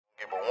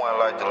one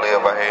life to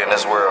live out here in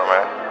this world,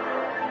 man.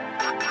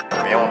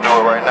 If you don't do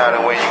it right now,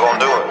 then when you gonna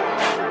do it?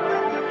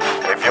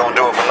 If you don't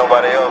do it for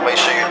nobody else, make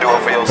sure you do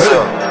it for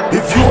yourself.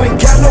 If you ain't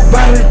got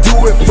nobody to do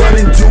it for,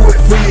 then do it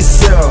for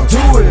yourself.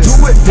 Do it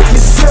for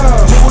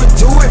yourself.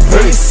 Do it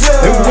for yourself.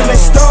 And when they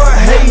start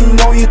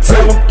hating on you,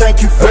 tell them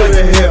thank you for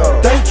the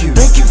help. Thank you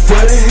for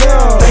the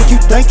help.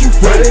 Thank you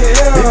for the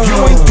help. If you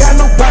ain't got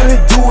nobody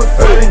to do it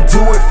for, then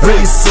do it for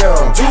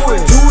yourself. Do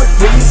it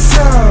for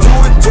yourself.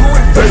 Do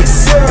it for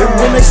yourself. And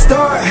when they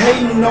start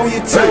hating on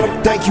you, tell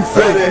them thank you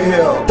for the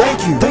help.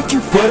 Thank you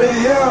for the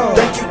help.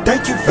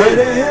 Thank you for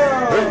the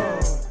help.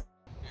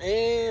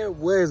 And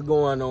what's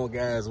going on,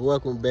 guys?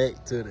 Welcome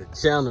back to the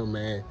channel,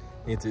 man.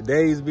 In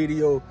today's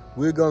video,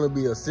 we're gonna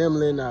be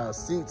assembling our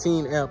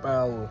 16 amp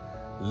hour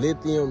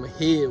lithium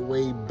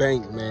headway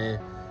bank, man.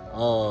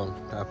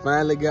 I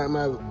finally got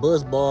my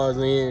bus bars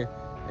in,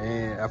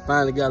 and I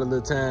finally got a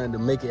little time to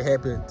make it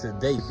happen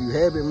today. If you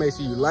haven't, make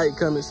sure you like,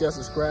 comment, share,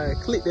 subscribe,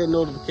 click that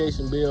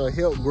notification bell,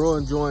 help grow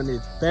and join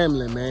this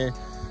family, man.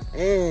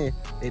 And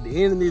at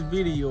the end of this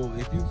video,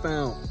 if you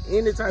found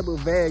any type of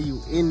value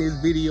in this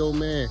video,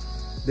 man,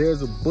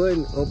 there's a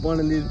button up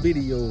under this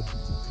video,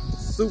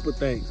 super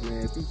thanks,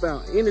 man. If you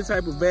found any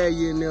type of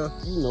value in there,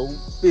 you know,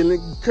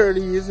 feeling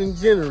courteous and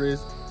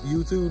generous,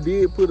 YouTube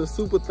did put a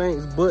super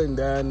thanks button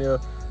down there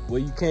where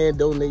you can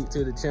donate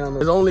to the channel.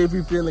 It's only if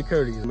you're feeling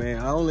courteous, man.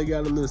 I only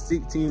got a little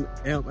 16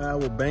 amp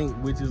hour bank,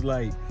 which is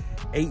like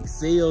 8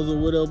 cells or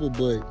whatever,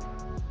 but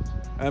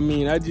I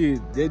mean, that's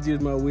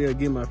just my way of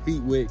getting my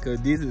feet wet, because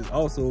this is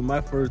also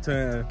my first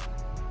time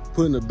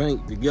putting a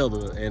bank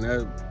together, and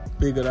I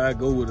figured I'd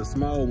go with a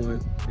small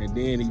one and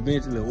then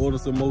eventually order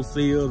some more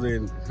cells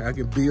and I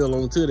can build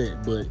onto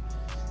that. But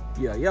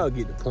yeah, y'all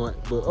get the point.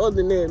 But other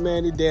than that,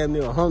 man, it's damn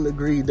near 100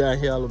 degrees down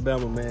here in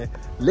Alabama, man.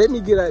 Let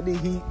me get out the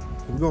heat.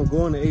 We're gonna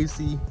go on the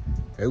AC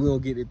and we're gonna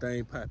get this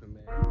thing popping,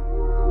 man.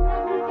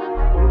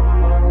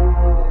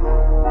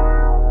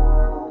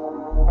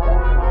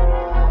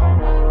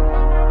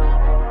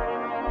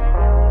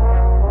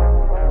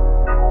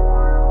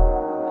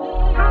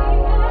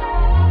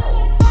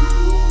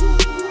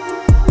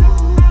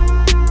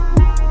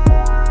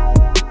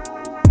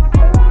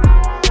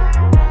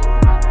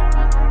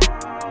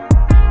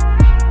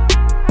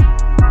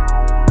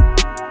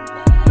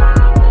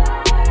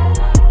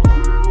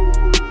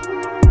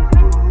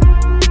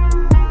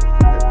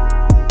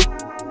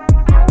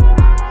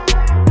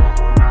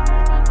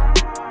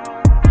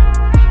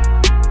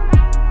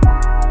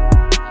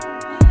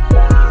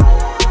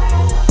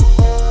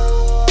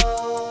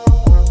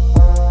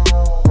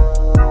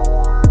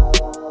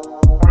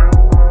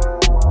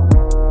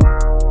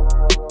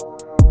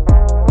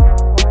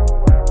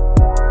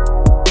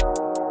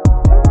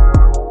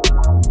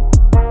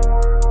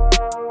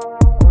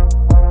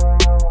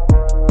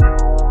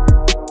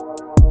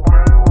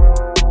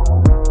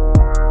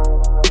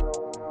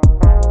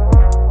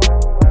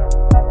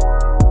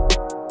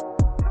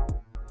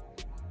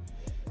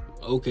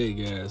 Okay,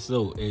 guys,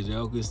 so as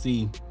y'all can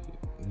see,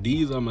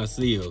 these are my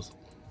cells,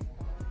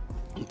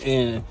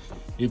 and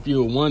if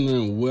you're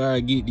wondering where I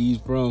get these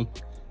from,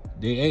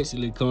 they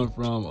actually come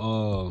from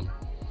a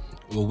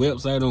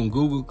website on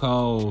Google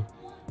called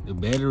the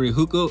Battery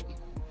Hookup.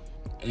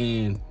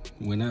 And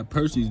when I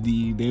purchased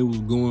these, they was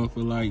going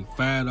for like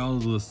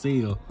 $5 a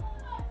cell,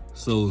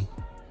 so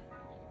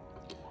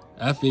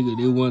I figured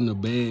it wasn't a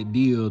bad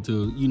deal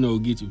to, you know,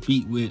 get your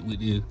feet wet with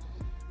this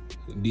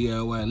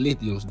D.I.Y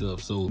lithium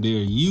stuff. So they're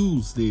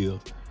used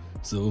cells.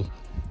 So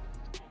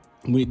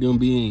with them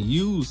being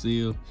used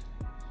cells,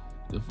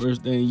 the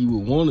first thing you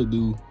would want to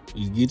do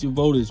is get your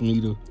voltage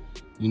meter,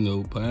 you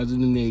know,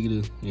 positive and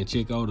negative, and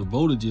check all the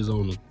voltages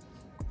on them.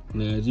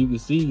 Now, as you can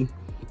see,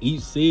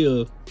 each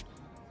cell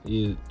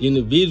is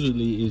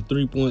individually is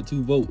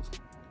 3.2 volts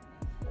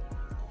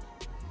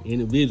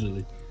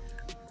individually.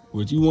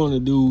 What you want to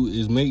do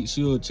is make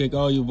sure, check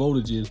all your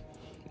voltages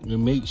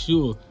and make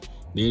sure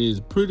that is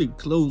pretty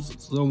close,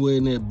 somewhere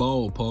in that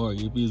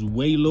ballpark. If it's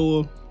way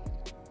lower,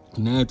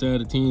 9 times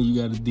out of 10,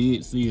 you got a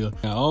dead cell.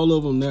 Now, all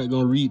of them not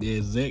gonna read the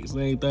exact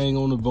same thing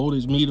on the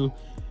voltage meter,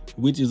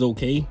 which is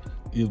okay.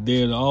 If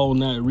they're all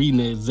not reading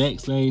the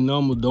exact same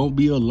number, don't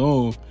be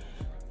alarmed.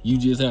 You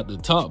just have to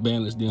top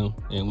balance them.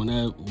 And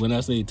when I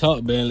say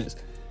top balance,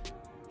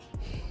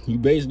 you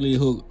basically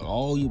hook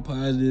all your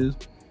positives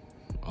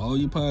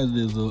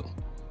up,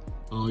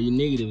 all your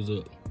negatives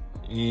up,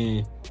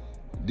 and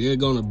they're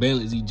gonna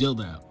balance each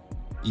other out.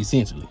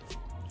 Essentially,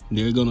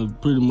 they're gonna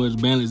pretty much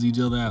balance each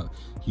other out.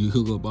 You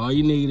hook up all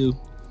your negative,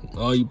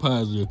 all your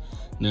positive.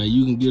 Now,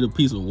 you can get a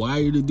piece of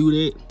wire to do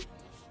that,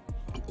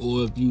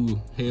 or if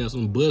you have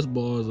some bus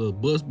bars or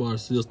bus bar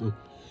system,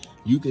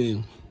 you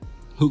can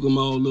hook them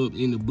all up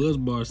in the bus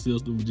bar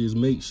system. Just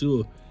make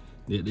sure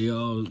that they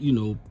all, you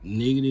know,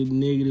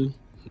 negative,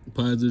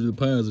 positive,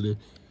 positive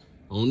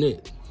on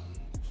that.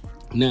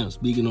 Now,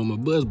 speaking on my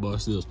bus bar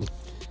system,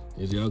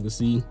 as y'all can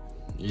see,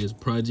 is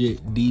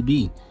Project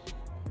DB.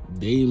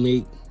 They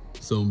make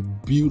some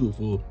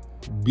beautiful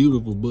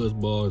bus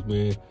bars,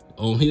 man.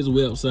 On his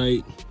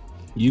website,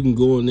 you can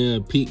go in there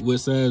and pick what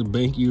size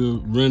bank you're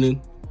running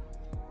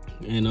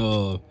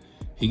And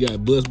he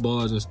got bus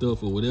bars and stuff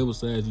for whatever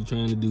size you're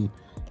trying to do.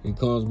 It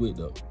comes with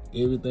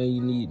everything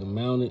you need to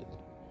mount it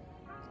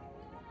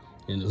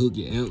and to hook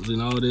your amps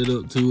and all that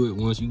up to it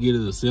once you get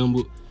it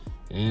assembled.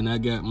 And I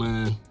got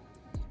my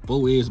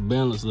 4S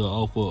balancer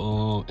off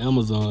of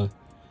Amazon.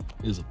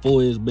 It's a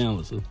 4S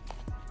balancer.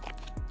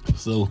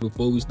 So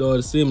before we start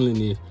assembling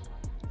this,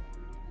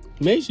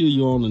 make sure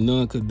you're on a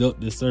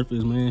non-conductive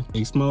surface, man.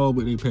 They small,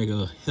 but they pack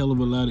a hell of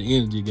a lot of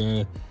energy,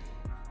 guys.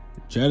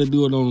 Try to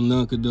do it on a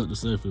non-conductive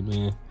surface,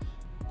 man.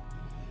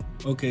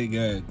 Okay,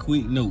 guys,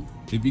 quick note.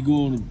 If you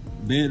go on a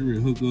battery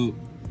hookup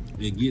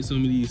and get some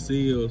of these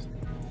cells,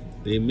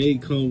 they may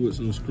come with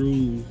some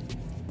screws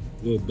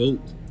or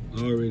bolts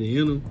already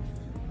in them.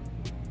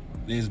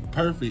 It's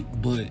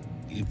perfect, but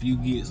if you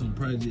get some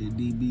Project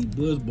DB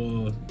bus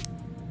bars,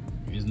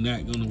 it's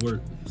not gonna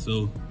work.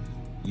 So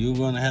you're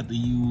gonna have to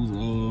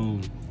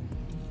use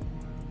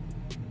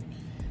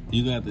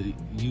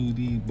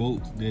these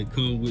bolts that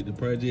come with the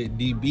Project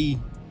DB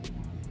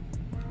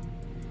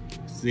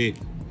set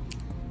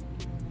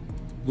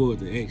for it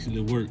to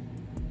actually work,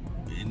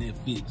 and that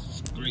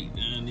fits straight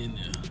down in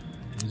there,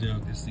 as y'all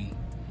can see.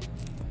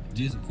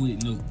 Just a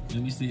quick note,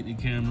 let me set the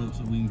camera up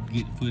so we can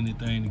get to putting the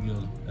thing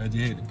together. I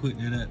just had to put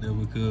that out there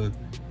because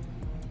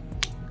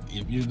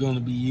if you're gonna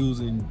be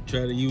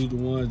try to use the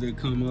ones that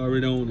come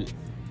already on it,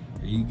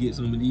 and you get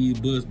some of these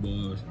bus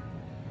bars,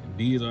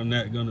 these are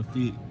not gonna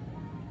fit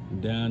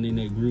down in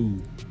that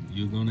groove.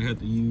 You're gonna have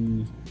to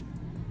use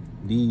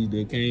these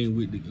that came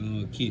with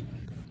the kit.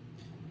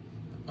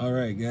 All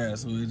right,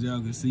 guys, so as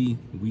y'all can see,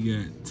 we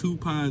got 2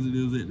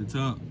 positives at the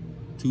top,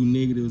 2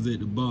 negatives at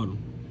the bottom.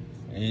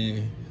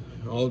 And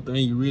the only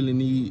thing you really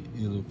need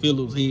is a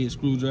Phillips head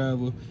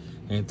screwdriver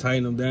and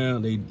tighten them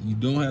down. You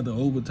don't have to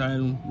over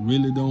tighten them.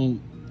 Really don't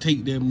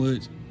take that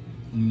much.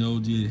 You know,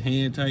 just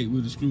hand tight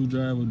with a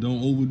screwdriver.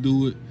 Don't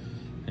overdo it,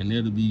 and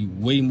that'll be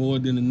way more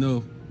than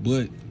enough.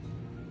 But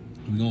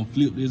we're gonna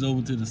flip this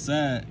over to the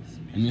side,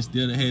 and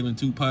instead of having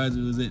 2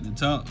 positives at the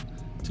top,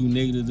 2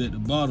 negatives at the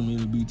bottom,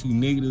 it'll be 2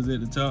 negatives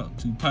at the top,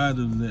 2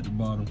 positives at the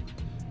bottom.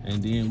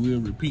 And then we'll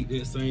repeat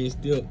that same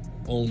step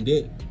on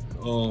that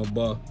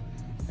bar.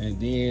 And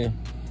then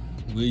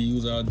we'll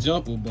use our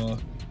jumper bar,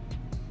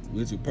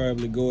 which will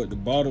probably go at the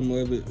bottom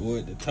of it or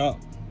at the top.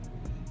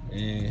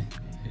 And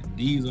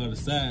these are the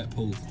side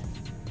posts.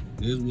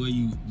 This is where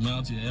you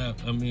mount your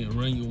amp,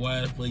 run your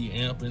wires for your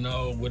amp and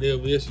all,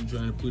 whatever else you're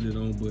trying to put it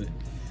on. But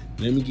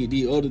let me get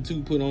these other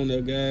 2 put on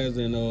there, guys,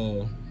 and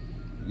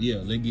yeah,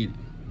 let's get it.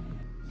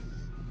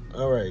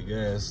 All right,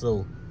 guys,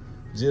 so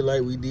just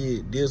like we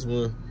did this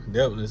one,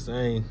 that was the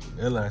same.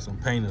 That's like some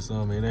paint or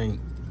something. It ain't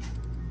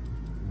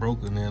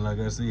broken there. Like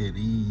I said,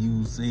 these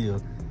used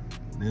cells,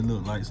 they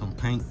look like some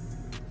paint.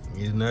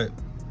 It's not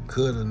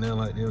cut or nothing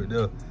like that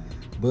there.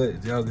 But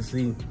as y'all can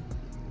see,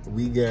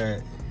 we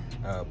got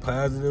our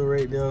positive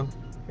right there,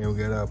 and we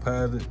got our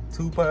positive,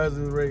 2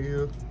 positives right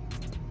here,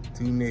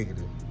 2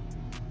 negative.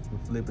 We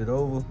flip it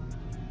over,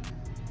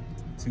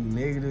 2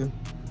 negative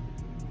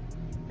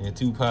and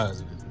 2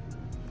 positive,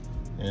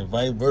 and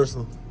vice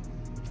versa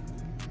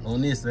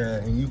on this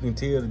side. And you can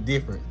tell the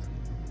difference,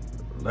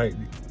 like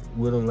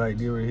with them like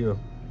this right here.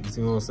 You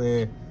see what I'm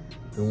saying?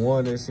 The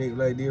one that's shaped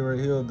like this right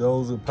here,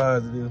 those are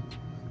positive,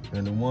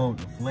 and the one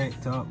with the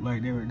flat top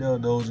like that right there,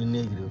 those are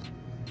negative.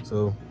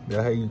 So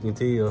that's how you can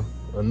tell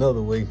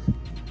another way.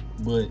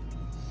 But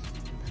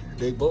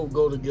they both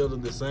go together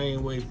the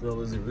same way,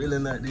 fellas. It's really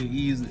not that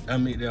easy.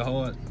 That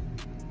hard.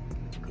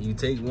 You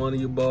take one of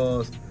your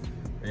bars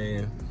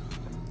and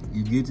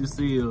you get your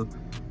seal,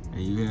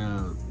 and you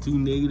have 2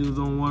 negatives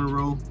on one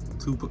row,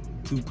 two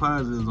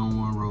positives on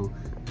one row,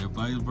 and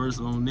vice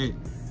versa on that.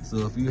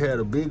 So if you had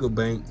a bigger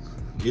bank,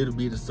 it'll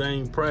be the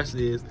same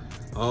process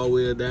all the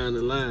way down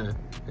the line.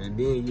 And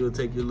then you'll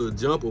take your little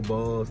jumper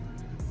bars,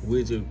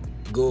 which will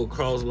go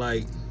across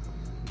like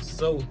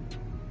so.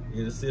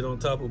 It'll sit on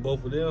top of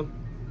both of them.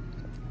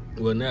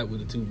 Well, not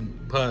with the 2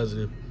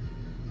 positive.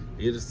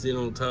 It'll sit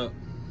on top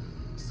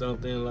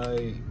something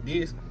like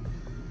this.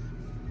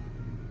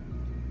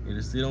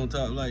 It'll sit on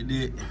top like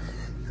that.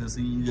 Cause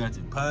see, you got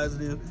your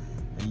positive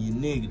and your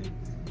negative.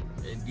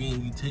 And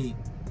then you take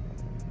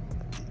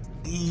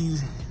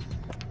these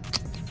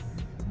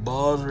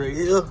bars right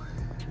here,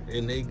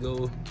 and they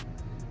go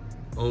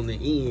on the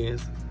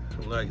ends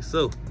like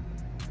so.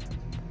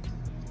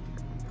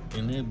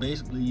 And then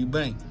basically you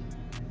bank.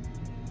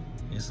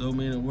 In so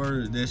many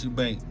words, that's your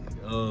bank.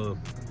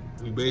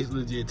 We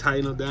basically just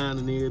tighten them down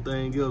and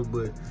everything else.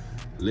 But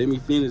let me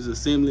finish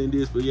assembling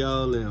this for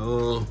y'all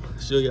and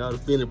show y'all the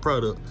finished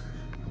product.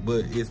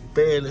 But it's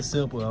fairly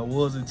simple. I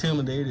was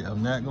intimidated,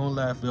 I'm not gonna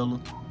lie, fella.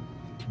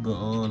 But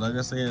like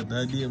I said,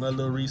 I did my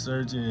little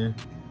research and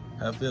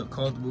I felt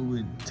comfortable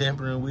with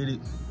tampering with it.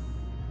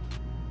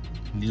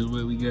 And this is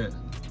what we got.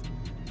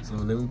 So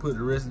let me put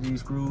the rest of these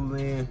screws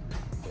in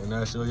and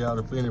I'll show y'all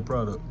the finished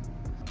product.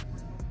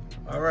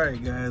 All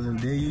right, guys, and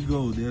there you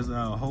go. There's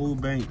our whole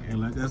bank.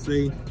 And like I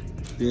say,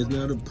 there's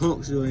not a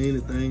puncture or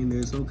anything.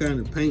 There's some kind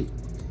of paint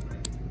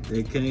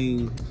that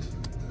came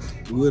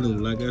with them.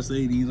 Like I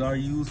say, these are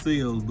used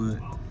cells, but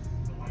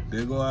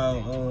There go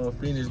our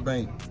finished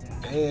bank.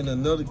 And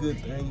another good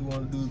thing you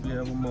want to do if you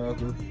have a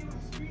marker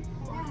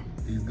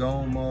is go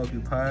and mark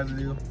your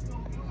positive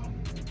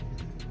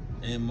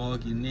and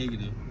mark your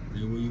negative.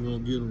 Then when you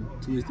want to get them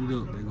twisted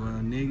up, they go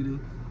our negative.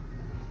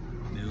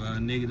 They go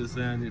our negative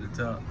sign at the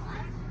top.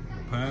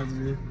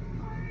 Positive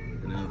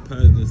and our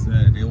positive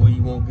side. Then when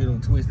you won't get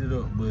them twisted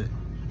up. But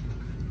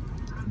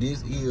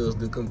this is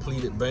the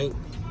completed bank.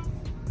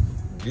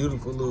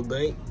 Beautiful little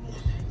bank.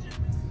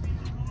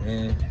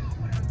 And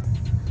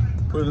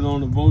put it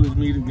on the voltage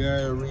meter,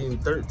 guy, reading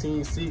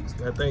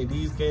 13.6. I think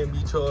these can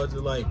be charged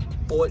at like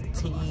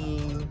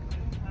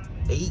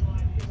 14.8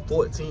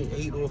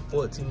 or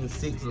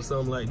 14.6 or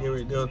something like that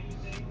right there.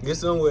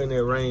 It's somewhere in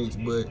that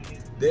range, but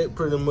that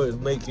pretty much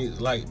make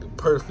it like the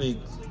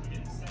perfect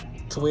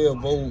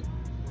 12-volt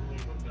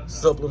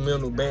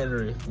supplemental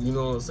battery. You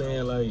know what I'm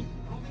saying? Like,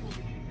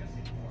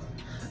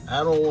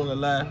 I don't want to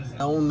lie, I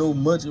don't know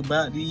much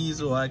about these,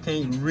 so I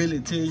can't really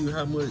tell you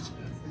how much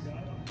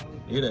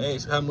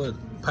how much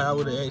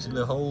power they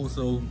actually hold.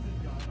 So,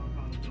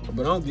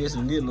 but I'm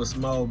guessing this little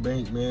small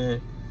bank,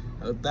 man,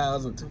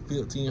 1,000 to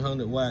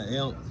 1,500 watt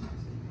amp,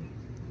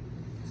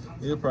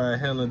 it'll probably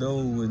handle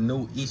those with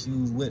no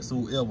issues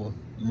whatsoever.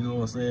 You know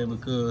what I'm saying?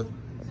 Because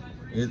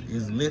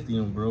it's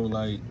lithium, bro.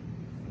 Like,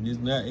 it's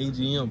not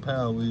AGM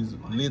power, it's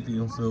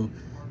lithium. So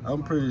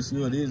I'm pretty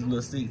sure this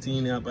little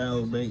 16 amp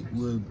hour bank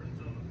will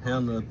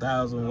handle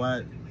 1,000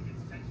 watt,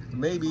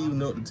 maybe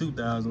even up to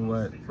 2,000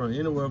 watt. From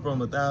anywhere from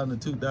 1,000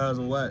 to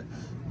 2,000 watt,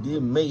 it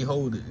may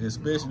hold it,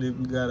 especially if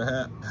you got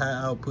a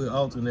high output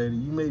alternator.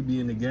 You may be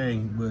in the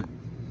game. But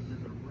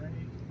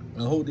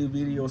I hope this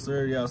video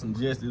served y'all some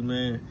justice,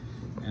 man,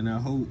 and I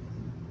hope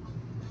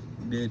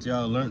that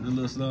y'all learned a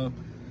little something.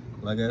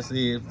 Like I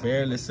said,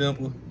 fairly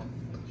simple.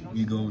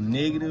 You go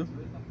negative,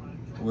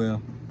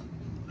 well,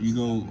 you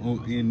go,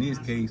 in this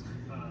case,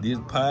 this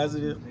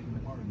positive,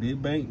 this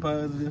bank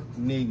positive,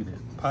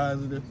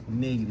 positive,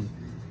 negative.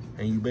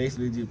 And you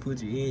basically just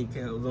put your end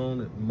caps on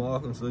it,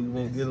 mark them so you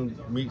won't get them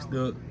mixed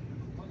up.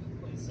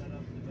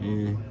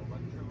 And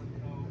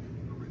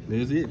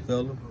that's it,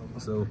 fella.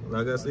 So,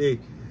 like I said,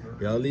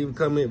 y'all leave a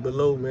comment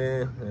below,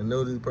 man. I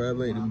know this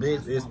probably ain't the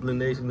best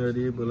explanation of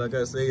this, but like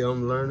I say,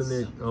 I'm learning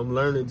it. I'm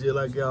learning just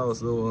like y'all.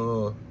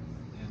 So,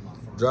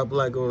 drop a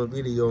like on the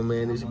video,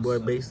 man. It's your boy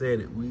Bass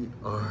at it. We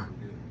are.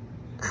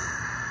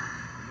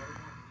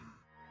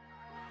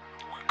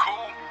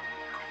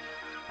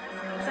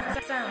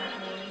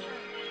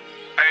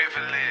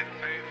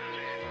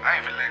 I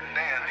ain't finna let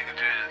damn nigga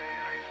just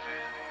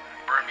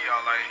burn me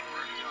out like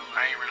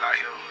I ain't really out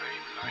here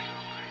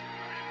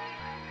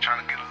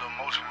trying to get a little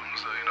motion with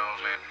myself, you know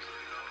what I'm saying?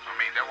 I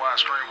mean, that's why I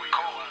stream with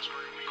Cole.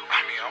 I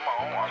mean, I'm my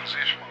own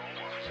opposition.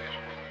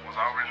 Was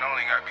already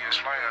known, ain't gotta be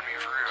explained. I mean,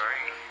 for real, I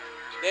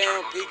ain't.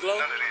 Damn, Piccolo,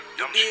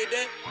 you did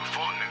that?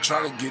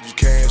 Trying to get your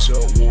cash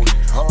up, Woody.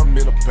 I'm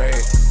in a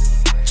bag.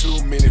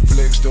 Too many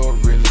flex, though,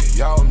 really.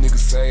 Y'all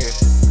niggas sad.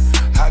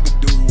 I can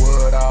do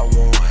what I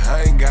want.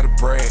 I ain't gotta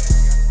brag.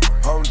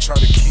 I'm trying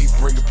to keep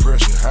bringing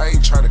pressure, I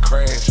ain't trying to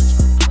crash.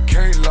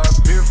 Can't lie,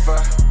 been fire.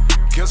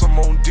 Guess I'm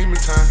on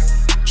demon time.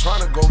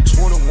 Trying to go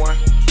 21.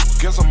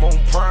 Guess I'm on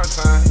prime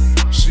time.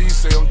 She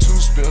say I'm too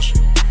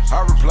special.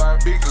 I reply,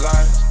 big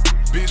lies.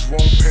 Bitch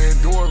won't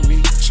Pandora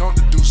me. Chunk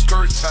to do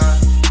skirt time.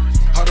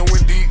 I done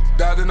went deep,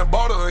 died in a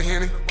bottle of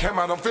Henny. Came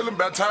out, I'm feeling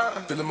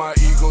baptized. Feeling my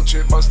ego,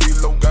 check my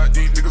stilo. Got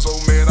these niggas so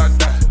mad I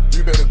die.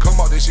 You better come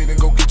out that shit and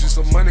go get you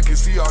some money. Can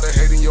see all that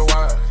hate in your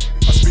eyes.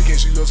 I speak and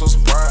she looks so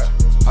surprised.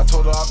 I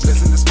told her I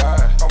bless in the sky.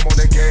 I'm on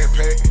that gas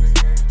pack,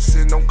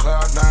 sitting on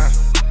cloud 9.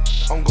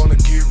 I'm gonna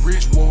get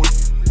rich, Woody,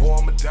 or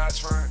I'ma die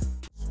trying.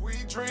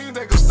 Sweet dreams,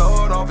 they can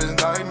start off as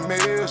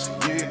nightmares,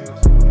 yeah.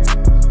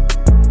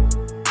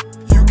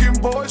 You can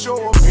voice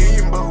your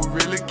opinion, but who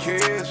really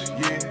cares,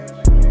 yeah.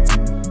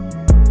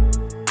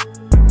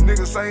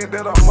 Niggas saying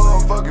that I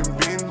motherfucking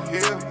been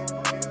here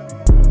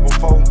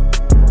before.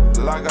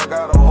 Like I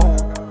got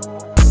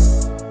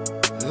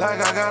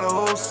a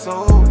whole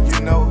soul,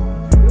 you know.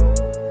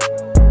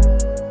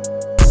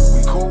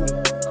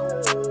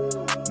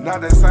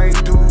 Not that same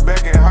dude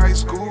back in high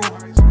school.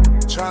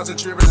 Trials and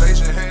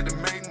tribulation had to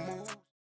make moves.